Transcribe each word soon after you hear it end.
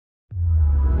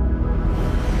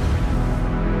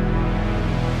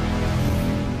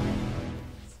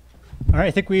All right,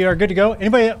 I think we are good to go.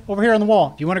 Anybody over here on the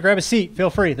wall, if you want to grab a seat, feel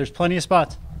free. There's plenty of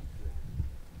spots.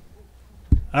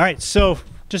 All right, so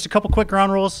just a couple quick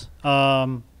ground rules.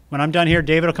 When I'm done here,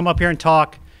 David will come up here and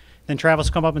talk. Then Travis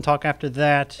will come up and talk after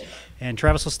that. And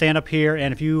Travis will stand up here.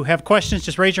 And if you have questions,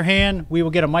 just raise your hand. We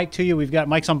will get a mic to you. We've got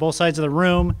mics on both sides of the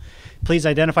room. Please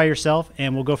identify yourself,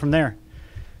 and we'll go from there.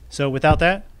 So without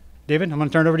that, David, I'm going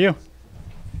to turn it over to you.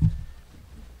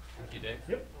 Thank you, Dave.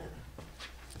 Yep.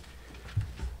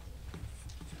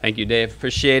 Thank you, Dave.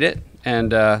 Appreciate it.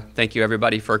 And thank you,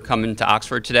 everybody, for coming to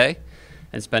Oxford today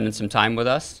and spending some time with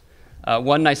us.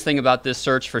 One nice thing about this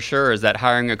search for sure is that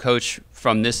hiring a coach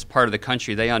from this part of the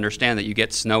country, they understand that you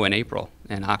get snow in April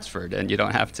in Oxford, and you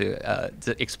don't have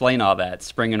to explain all that. It's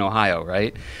spring in Ohio,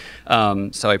 right?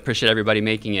 So I appreciate everybody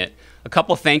making it. A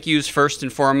couple thank yous first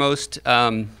and foremost,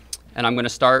 and I'm going to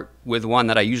start with one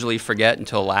that I usually forget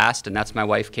until last, and that's my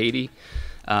wife, Katie,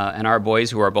 and our boys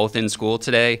who are both in school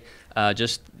today.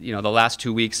 The last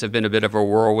 2 weeks have been a bit of a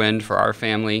whirlwind for our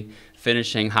family,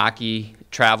 finishing hockey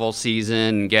travel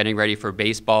season, getting ready for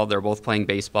baseball. They're both playing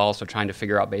baseball, so trying to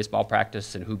figure out baseball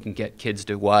practice and who can get kids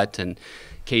to what. And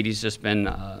Katie's just been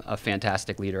a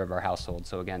fantastic leader of our household.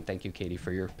 So again, thank you, Katie,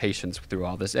 for your patience through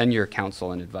all this and your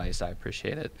counsel and advice. I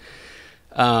appreciate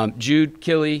it. Jude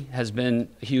Killey has been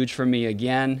huge for me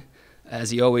again,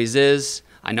 as he always is.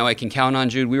 I know I can count on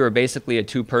Jude. We were basically a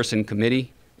two-person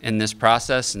committee in this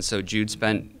process, and so Jude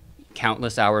spent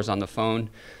countless hours on the phone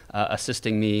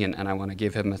assisting me, and I want to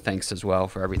give him a thanks as well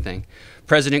for everything.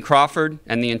 President Crawford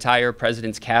and the entire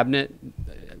President's Cabinet,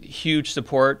 huge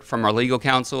support from our legal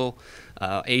counsel,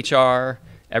 HR,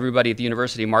 everybody at the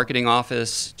University Marketing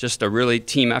Office, just a really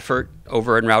team effort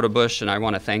over in Raudebusch, and I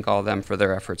want to thank all of them for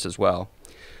their efforts as well.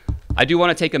 I do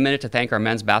want to take a minute to thank our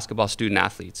men's basketball student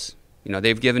athletes. You know,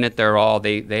 they've given it their all.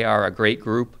 They are a great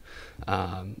group.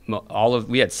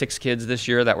 We had 6 kids this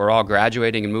year that were all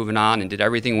graduating and moving on and did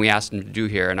everything we asked them to do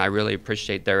here, and I really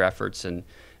appreciate their efforts and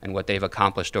what they've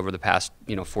accomplished over the past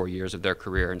 4 years of their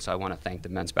career, and so I want to thank the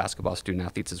men's basketball student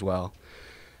athletes as well.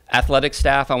 Athletic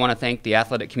staff, I want to thank the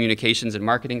athletic communications and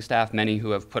marketing staff, many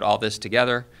who have put all this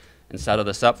together and set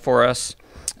this up for us.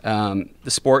 The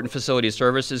sport and facility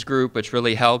services group, which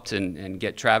really helped and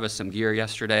get Travis some gear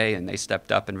yesterday, and they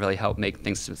stepped up and really helped make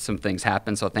some things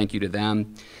happen, so thank you to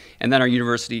them. And then our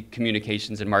university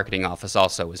communications and marketing office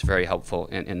also was very helpful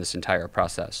in this entire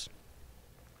process.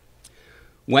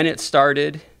 When it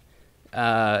started,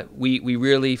 we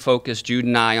really focused, Jude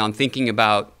and I, on thinking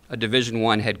about a Division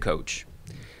I head coach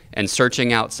and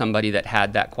searching out somebody that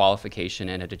had that qualification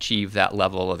and had achieved that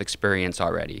level of experience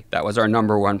already. That was our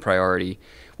 #1 priority.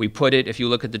 We put it, if you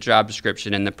look at the job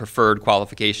description and the preferred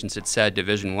qualifications, it said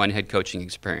Division I head coaching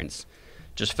experience.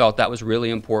 Just felt that was really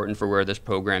important for where this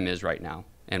program is right now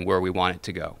and where we want it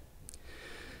to go.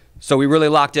 So we really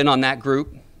locked in on that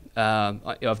group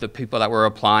of the people that were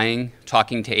applying,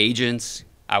 talking to agents.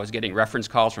 I was getting reference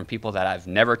calls from people that I've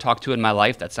never talked to in my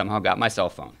life that somehow got my cell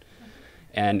phone.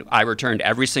 And I returned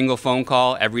every single phone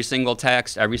call, every single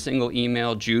text, every single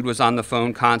email. Jude was on the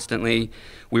phone constantly.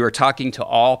 We were talking to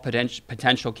all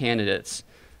potential candidates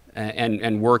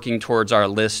and working towards our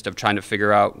list of trying to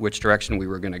figure out which direction we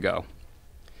were going to go.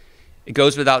 It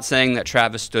goes without saying that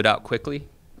Travis stood out quickly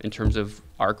in terms of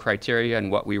our criteria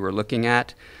and what we were looking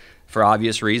at for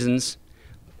obvious reasons.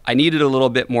 I needed a little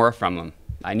bit more from him.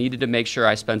 I needed to make sure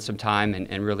I spent some time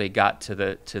and really got to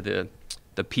the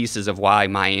pieces of why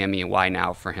Miami and why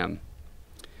now for him.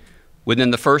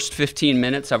 Within the first 15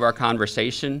 minutes of our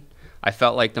conversation, I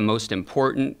felt like the most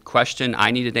important question I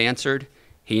needed answered,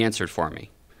 he answered for me.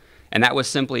 And that was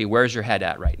simply, where's your head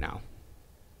at right now?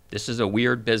 This is a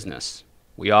weird business.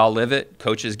 We all live it,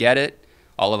 coaches get it,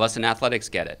 all of us in athletics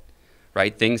get it,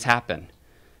 right? Things happen.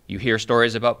 You hear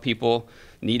stories about people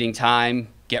needing time,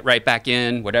 get right back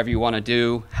in, whatever you want to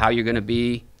do, how you're going to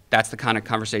be. That's the kind of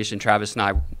conversation Travis and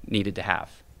I needed to have.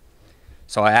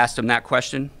 So I asked him that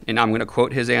question, and I'm going to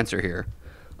quote his answer here.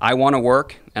 I want to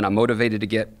work, and I'm motivated to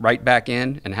get right back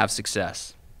in and have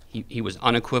success. He was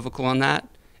unequivocal on that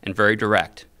and very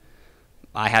direct.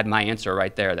 I had my answer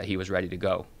right there that he was ready to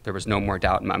go. There was no more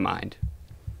doubt in my mind.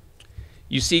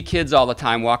 You see kids all the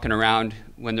time walking around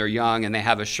when they're young and they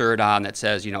have a shirt on that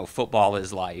says, football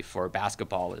is life or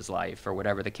basketball is life or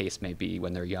whatever the case may be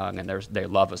when they're young and they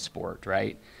love a sport,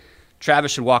 right?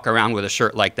 Travis should walk around with a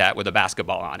shirt like that with a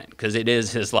basketball on it because it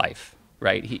is his life,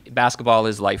 right? Basketball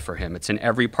is life for him. It's in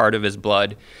every part of his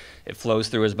blood. It flows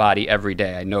through his body every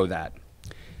day. I know that.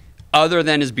 Other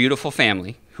than his beautiful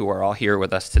family, who are all here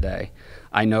with us today,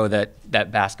 I know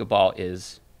that basketball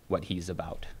is what he's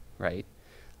about, right?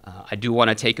 I do want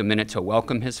to take a minute to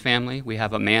welcome his family. We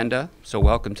have Amanda, so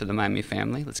welcome to the Miami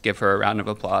family. Let's give her a round of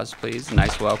applause, please.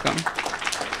 Nice welcome.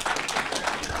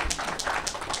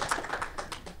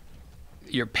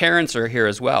 Your parents are here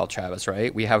as well, Travis,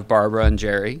 right? We have Barbara and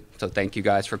Jerry, so thank you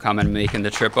guys for coming and making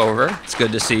the trip over. It's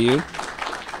good to see you.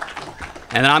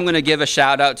 And then I'm going to give a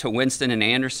shout out to Winston and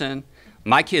Anderson.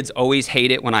 My kids always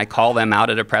hate it when I call them out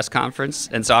at a press conference,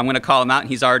 and so I'm going to call him out, and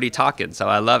he's already talking, so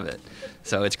I love it.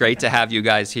 So it's great to have you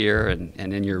guys here and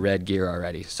in your red gear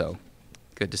already, so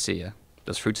good to see you.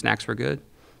 Those fruit snacks were good?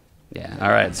 Yeah, all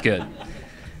right, it's good.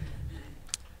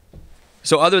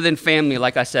 So other than family,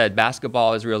 like I said,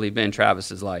 basketball has really been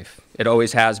Travis's life. It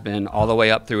always has been, all the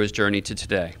way up through his journey to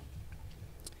today.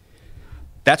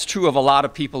 That's true of a lot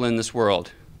of people in this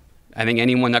world. I think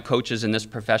anyone that coaches in this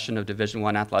profession of Division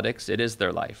I athletics, it is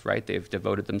their life, right? They've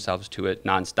devoted themselves to it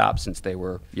nonstop since they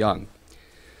were young.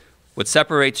 What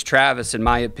separates Travis, in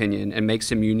my opinion, and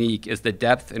makes him unique is the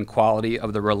depth and quality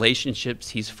of the relationships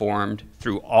he's formed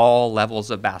through all levels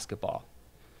of basketball.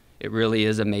 It really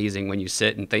is amazing when you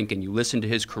sit and think and you listen to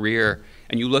his career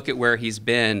and you look at where he's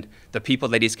been, the people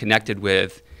that he's connected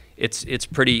with. It's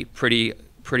pretty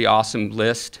awesome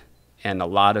list, and a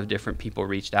lot of different people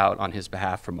reached out on his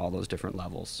behalf from all those different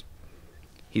levels.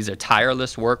 He's a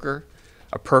tireless worker,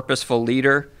 a purposeful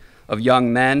leader of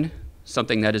young men,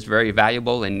 something that is very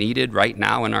valuable and needed right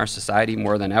now in our society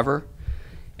more than ever.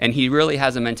 And he really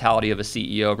has a mentality of a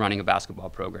CEO running a basketball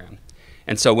program.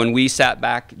 And so when we sat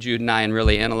back, Jude and I, and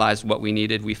really analyzed what we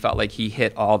needed, we felt like he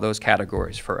hit all those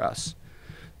categories for us.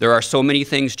 There are so many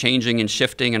things changing and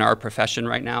shifting in our profession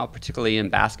right now, particularly in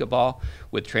basketball,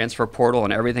 with transfer portal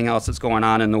and everything else that's going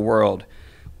on in the world.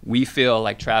 We feel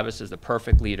like Travis is the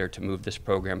perfect leader to move this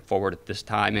program forward at this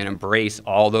time and embrace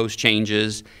all those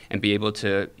changes and be able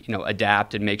to,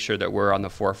 adapt and make sure that we're on the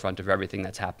forefront of everything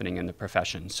that's happening in the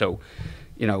profession. So,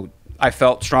 I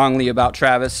felt strongly about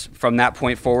Travis from that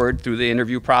point forward through the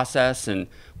interview process, and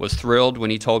was thrilled when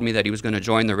he told me that he was going to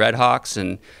join the Red Hawks,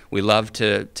 and we love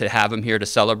to have him here to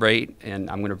celebrate.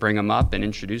 And I'm going to bring him up and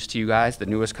introduce to you guys the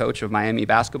newest coach of Miami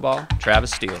basketball,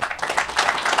 Travis Steele.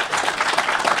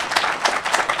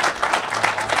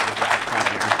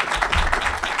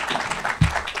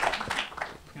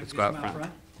 Let's go out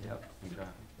front. Yep. Okay.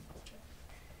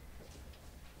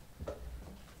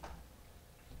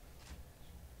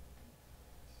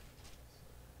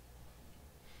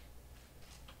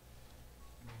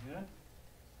 Good.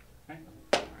 Okay.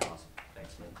 All right, awesome.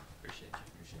 Thanks, man. Appreciate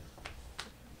you.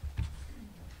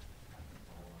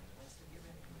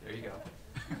 There you go.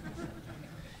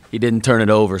 He didn't turn it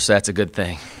over, so that's a good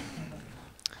thing.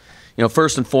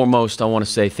 First and foremost, I want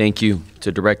to say thank you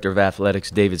to Director of Athletics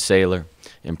David Saylor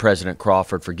and President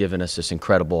Crawford for giving us this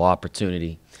incredible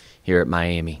opportunity here at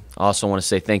Miami. I also want to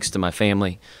say thanks to my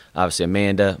family. Obviously,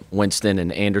 Amanda, Winston,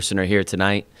 and Anderson are here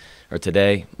tonight, or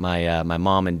today. My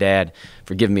mom and dad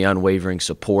for giving me unwavering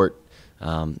support.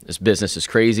 This business is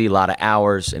crazy, a lot of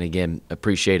hours, and again,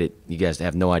 appreciate it. You guys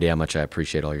have no idea how much I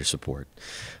appreciate all your support.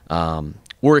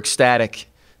 We're ecstatic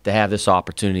to have this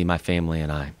opportunity, my family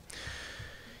and I.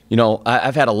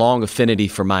 I've had a long affinity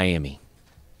for Miami.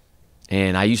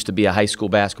 And I used to be a high school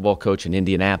basketball coach in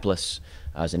Indianapolis.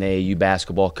 I was an AAU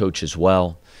basketball coach as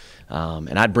well.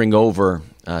 And I'd bring over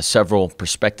several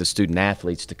prospective student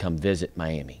athletes to come visit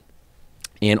Miami.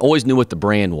 And always knew what the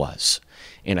brand was.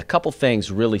 And a couple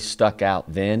things really stuck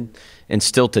out then and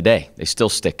still today. They still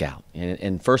stick out.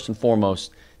 And first and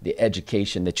foremost, the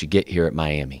education that you get here at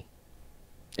Miami.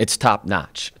 It's top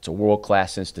notch. It's a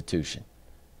world-class institution.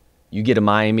 You get a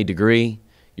Miami degree,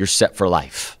 you're set for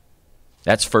life.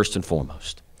 That's first and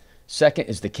foremost. Second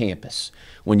is the campus.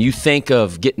 When you think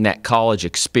of getting that college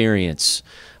experience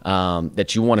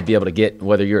that you want to be able to get,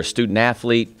 whether you're a student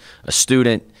athlete, a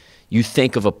student, you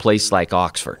think of a place like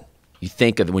Oxford. You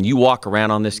think of, when you walk around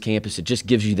on this campus, it just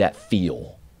gives you that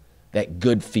feel, that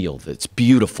good feel. It's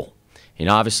beautiful.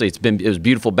 Obviously it was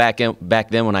beautiful back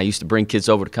then when I used to bring kids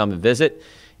over to come and visit.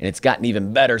 And it's gotten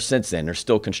even better since then. There's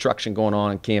still construction going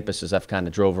on campus as I've kind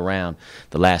of drove around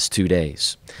the last 2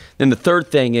 days. Then the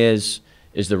third thing is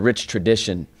the rich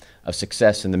tradition of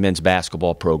success in the men's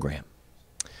basketball program.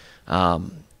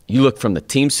 You look from the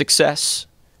team success,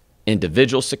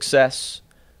 individual success,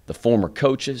 the former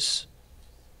coaches.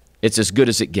 It's as good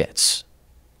as it gets.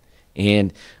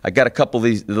 And I got a couple of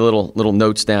these little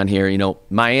notes down here.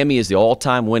 Miami is the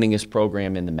all-time winningest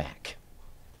program in the MAC.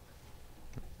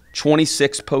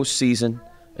 26 postseason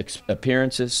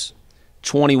appearances,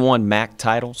 21 MAC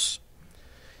titles.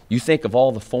 You think of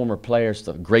all the former players,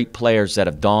 the great players that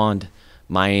have donned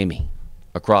Miami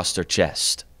across their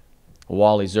chest.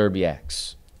 Wally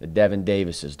Zerbiaks, the Devin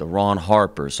Davises, the Ron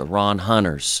Harpers, the Ron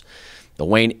Hunters, the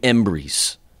Wayne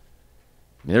Embrys.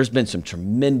 I mean, there's been some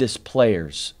tremendous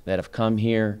players that have come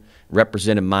here,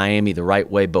 represented Miami the right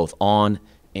way, both on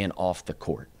and off the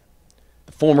court.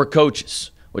 The former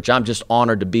coaches, which I'm just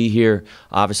honored to be here,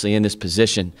 obviously in this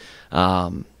position.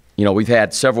 You know, we've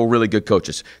had several really good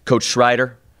coaches. Coach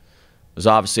Schreider was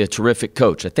obviously a terrific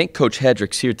coach. I think Coach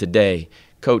Hedrick's here today.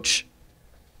 Coach,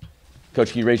 can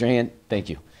you raise your hand? Thank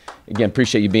you. Again,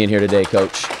 appreciate you being here today,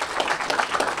 Coach.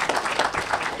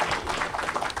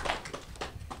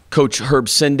 Coach Herb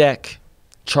Sendek,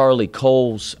 Charlie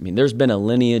Coles. I mean, there's been a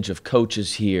lineage of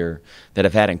coaches here that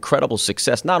have had incredible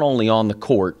success, not only on the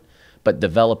court, but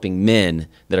developing men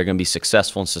that are going to be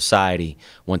successful in society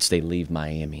once they leave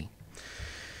Miami.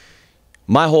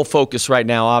 My whole focus right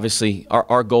now, obviously,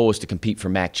 our goal is to compete for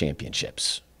MAC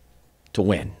championships, to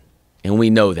win, and we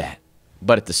know that.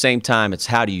 But at the same time, it's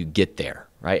how do you get there,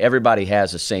 right? Everybody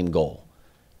has the same goal,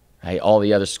 right? All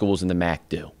the other schools in the MAC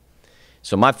do.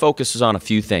 So my focus is on a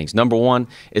few things. Number one,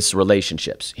 it's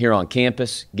relationships. Here on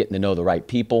campus, getting to know the right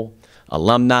people,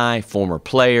 alumni, former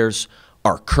players,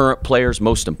 our current players,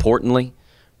 most importantly,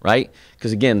 right?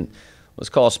 Because again, let's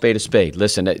call a spade a spade.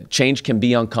 Listen, change can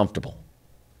be uncomfortable.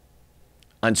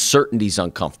 Uncertainty's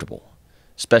uncomfortable,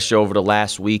 especially over the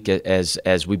last week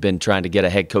as we've been trying to get a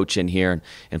head coach in here,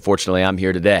 and fortunately I'm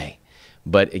here today.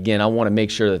 But again, I want to make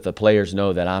sure that the players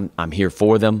know that I'm here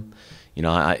for them. You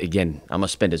know, again, I'm going to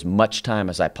spend as much time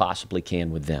as I possibly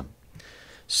can with them.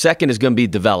 Second is going to be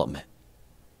development.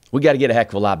 We got to get a heck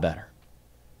of a lot better.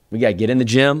 We got to get in the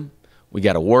gym. We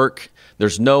got to work.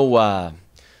 There's no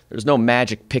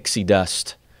magic pixie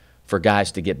dust for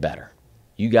guys to get better.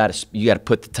 You got to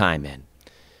put the time in.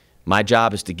 My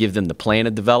job is to give them the plan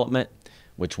of development,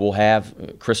 which we'll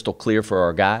have crystal clear for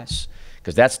our guys,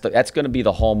 because that's going to be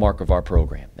the hallmark of our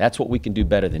program. That's what we can do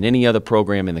better than any other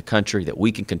program in the country that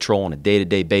we can control on a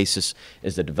day-to-day basis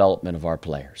is the development of our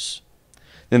players.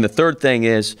 Then the third thing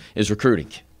is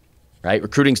recruiting, right?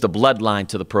 Recruiting's the bloodline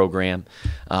to the program.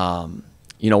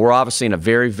 You know, we're obviously in a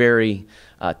very, very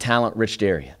talent-rich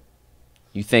area.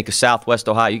 You think of Southwest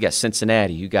Ohio, you got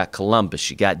Cincinnati, you got Columbus,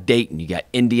 you got Dayton, you got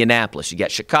Indianapolis, you got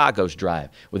Chicago's drive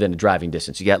within the driving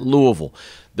distance, you got Louisville.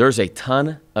 There's a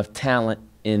ton of talent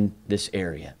in this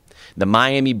area. The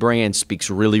Miami brand speaks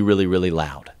really, really, really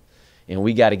loud. And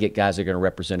we got to get guys that are going to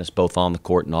represent us both on the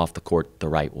court and off the court the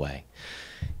right way.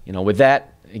 You know, with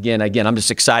that, again, I'm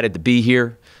just excited to be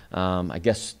here. I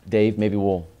guess, Dave, maybe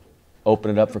we'll open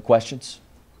it up for questions.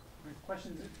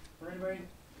 Questions for anybody?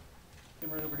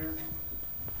 Come right over here.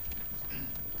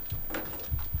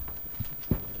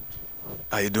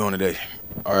 How you doing today?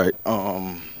 All right.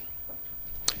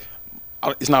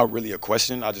 It's not really a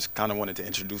question. I just kind of wanted to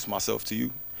introduce myself to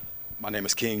you. My name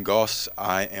is King Goss.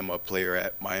 I am a player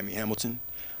at Miami Hamilton.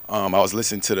 I was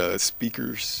listening to the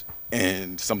speakers,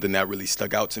 and something that really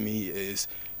stuck out to me is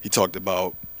he talked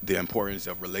about the importance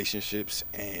of relationships,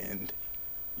 and,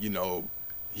 you know,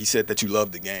 he said that you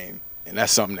love the game, and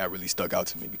that's something that really stuck out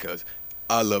to me because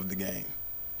I love the game,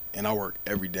 and I work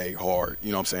every day hard,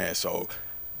 you know what I'm saying? So,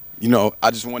 you know, I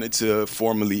just wanted to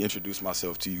formally introduce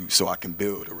myself to you so I can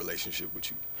build a relationship with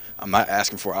you. I'm not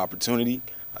asking for an opportunity.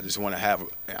 I just want to have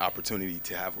an opportunity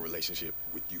to have a relationship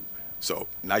with you. So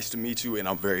nice to meet you, and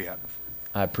I'm very happy for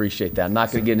you. I appreciate that. I'm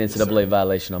not going to get an NCAA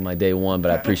violation on my day one,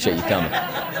 but I appreciate you coming.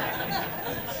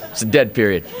 It's a dead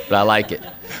period, but I like it.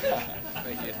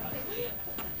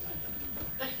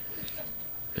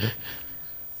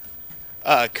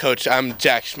 Coach, I'm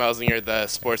Jack Schmelzinger, the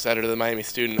sports editor of the Miami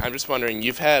Student. I'm just wondering,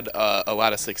 you've had a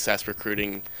lot of success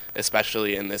recruiting,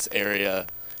 especially in this area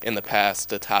in the past,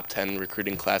 the top 10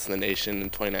 recruiting class in the nation in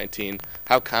 2019.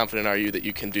 How confident are you that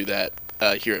you can do that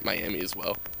here at Miami as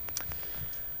well?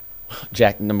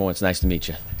 Jack, number one, it's nice to meet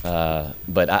you.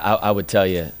 But I would tell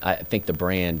you, I think the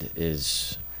brand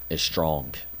is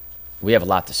strong. We have a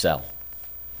lot to sell,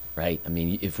 right? I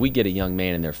mean, if we get a young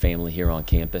man and their family here on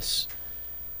campus,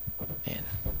 man,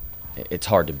 it's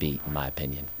hard to beat, in my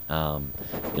opinion. You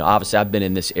know, obviously, I've been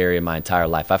in this area my entire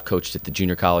life. I've coached at the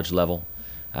junior college level.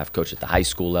 I've coached at the high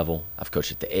school level. I've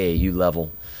coached at the AAU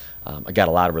level. I got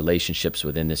a lot of relationships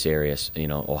within this area. You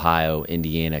know, Ohio,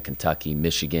 Indiana, Kentucky,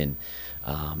 Michigan,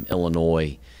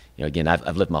 Illinois. You know, again,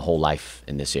 I've lived my whole life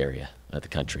in this area of the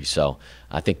country. So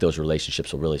I think those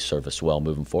relationships will really serve us well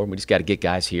moving forward. We just got to get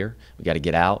guys here. We got to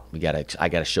get out. I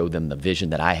got to show them the vision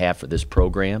that I have for this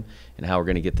program and how we're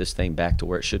going to get this thing back to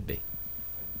where it should be.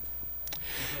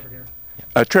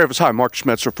 Travis, hi. Mark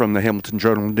Schmetzer from the Hamilton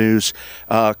Journal-News.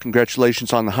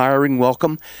 Congratulations on the hiring.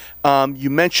 Welcome. You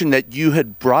mentioned that you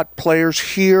had brought players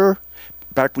here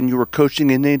back when you were coaching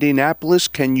in Indianapolis.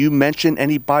 Can you mention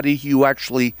anybody you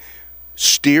actually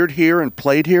steered here and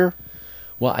played here?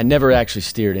 Well, I never actually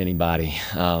steered anybody.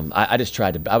 I just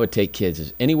tried to. I would take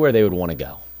kids anywhere they would want to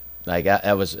go. Like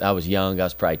I was young. I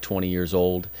was probably 20 years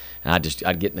old, and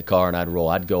I'd get in the car and I'd roll.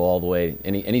 I'd go all the way.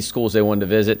 Any schools they wanted to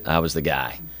visit, I was the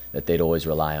guy that they'd always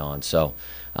rely on. So,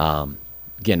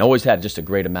 again, always had just a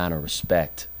great amount of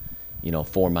respect,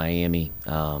 for Miami.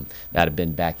 That had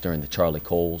been back during the Charlie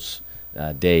Coles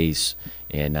days,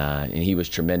 and he was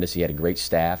tremendous. He had a great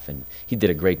staff, and he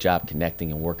did a great job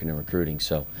connecting and working and recruiting.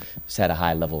 So, just had a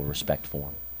high level of respect for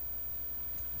him.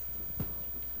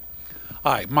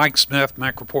 Hi, Mike Smith,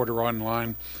 Mac Reporter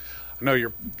Online. I know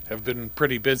you have been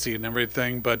pretty busy and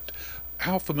everything, but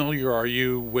how familiar are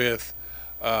you with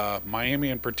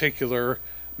Miami in particular,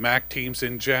 MAC teams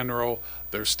in general,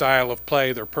 their style of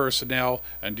play, their personnel,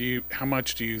 and how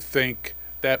much do you think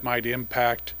that might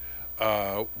impact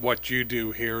what you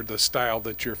do here, the style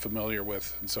that you're familiar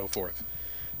with, and so forth?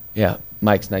 Yeah,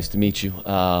 Mike, it's nice to meet you.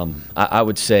 I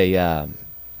would say I'm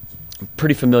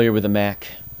pretty familiar with the MAC.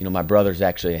 My brother's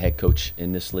actually a head coach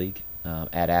in this league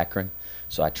at Akron,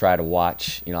 so I try to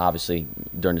watch. Obviously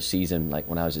during the season, like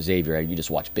when I was at Xavier, you just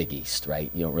watch Big East,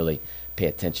 right? You don't really pay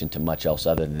attention to much else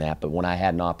other than that. But when I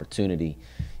had an opportunity,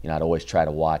 I'd always try to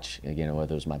watch, whether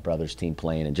it was my brother's team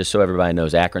playing. And just so everybody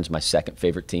knows, Akron's my second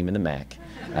favorite team in the MAC.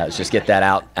 Let's just get that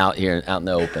out here, out in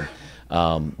the open.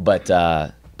 But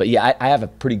yeah, I have a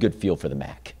pretty good feel for the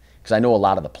MAC because I know a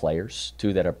lot of the players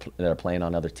too that are playing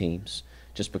on other teams.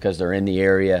 Just because they're in the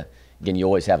area, again, you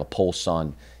always have a pulse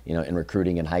on, in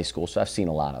recruiting in high school. So I've seen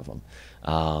a lot of them.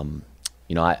 I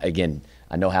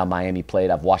know how Miami played.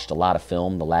 I've watched a lot of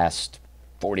film the last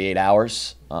 48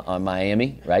 hours on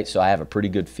Miami, right? So I have a pretty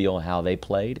good feel on how they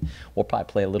played. We'll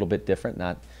probably play a little bit different.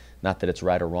 Not that it's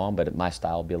right or wrong, but my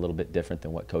style will be a little bit different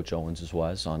than what Coach Owens'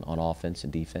 was on offense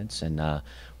and defense. And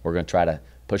we're going to try to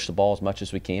push the ball as much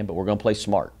as we can, but we're going to play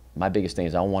smart. My biggest thing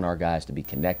is I want our guys to be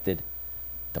connected,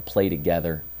 to play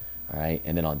together, all right?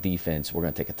 And then on defense, we're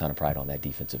going to take a ton of pride on that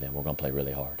defensive end. We're going to play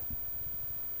really hard.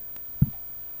 Okay,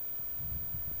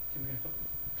 we got a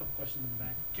couple questions in the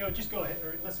back. Joe, just go ahead.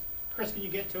 Or Chris, can you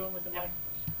get to him with the mic?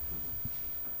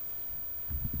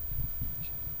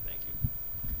 Thank you.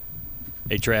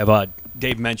 Hey, Trav,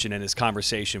 Dave mentioned in his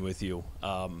conversation with you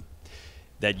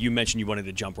that you mentioned you wanted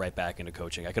to jump right back into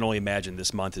coaching. I can only imagine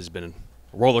this month has been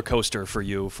roller coaster for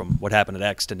you from what happened at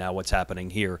X to now what's happening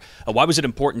here. Why was it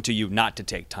important to you not to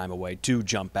take time away to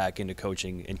jump back into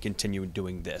coaching and continue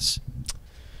doing this?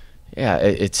 Yeah,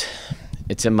 it's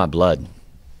in my blood,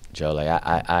 Joe. Like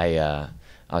I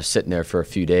was sitting there for a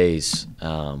few days.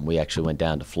 We actually went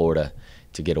down to Florida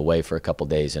to get away for a couple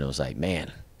days, and it was like,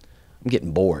 man, I'm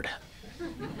getting bored.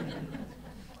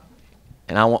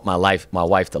 And I want my wife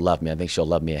to love me. I think she'll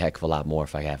love me a heck of a lot more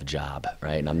if I have a job,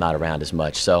 right? And I'm not around as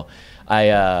much. So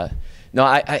listen,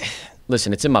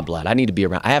 it's in my blood. I need to be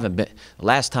around. The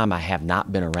last time I have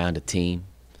not been around a team,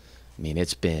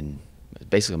 it's been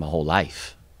basically my whole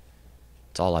life.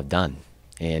 It's all I've done.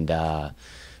 And, I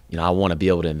want to be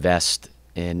able to invest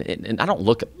in, and I don't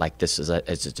look at like this as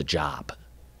it's a job,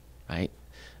 right?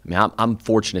 I'm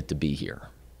fortunate to be here.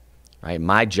 Right,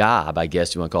 my job, I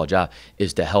guess you want to call it a job,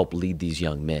 is to help lead these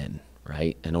young men,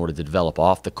 right, in order to develop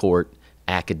off the court,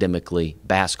 academically,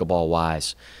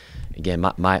 basketball-wise. Again,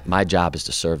 my job is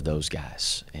to serve those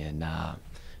guys, and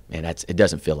it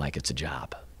doesn't feel like it's a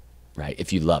job, right?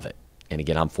 If you love it, and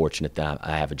again, I'm fortunate that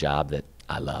I have a job that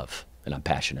I love and I'm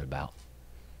passionate about.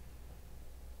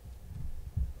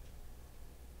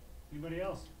 Anybody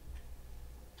else?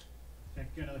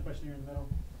 Jack, got another question here in the middle.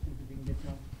 Think we can get to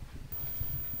them.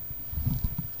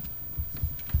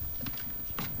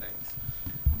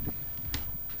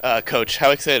 Coach,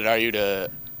 how excited are you to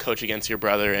coach against your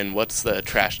brother, and what's the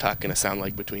trash talk going to sound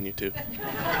like between you two?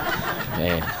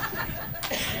 Man.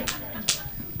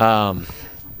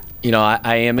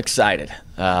 I am excited.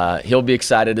 He'll be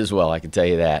excited as well, I can tell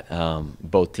you that.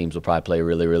 Both teams will probably play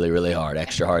really, really, really hard,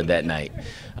 extra hard that night.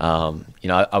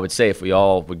 I would say if we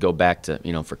all would go back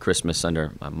to, for Christmas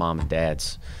under my mom and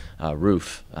dad's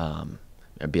roof,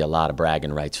 there'd be a lot of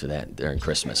bragging rights for that during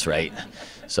Christmas, right?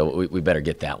 So we better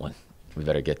get that one. We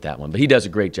better get that one. But he does a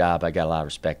great job. I got a lot of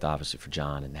respect, obviously, for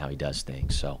John and how he does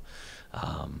things. So,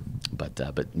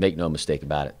 but make no mistake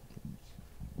about it,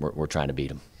 we're trying to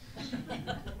beat him.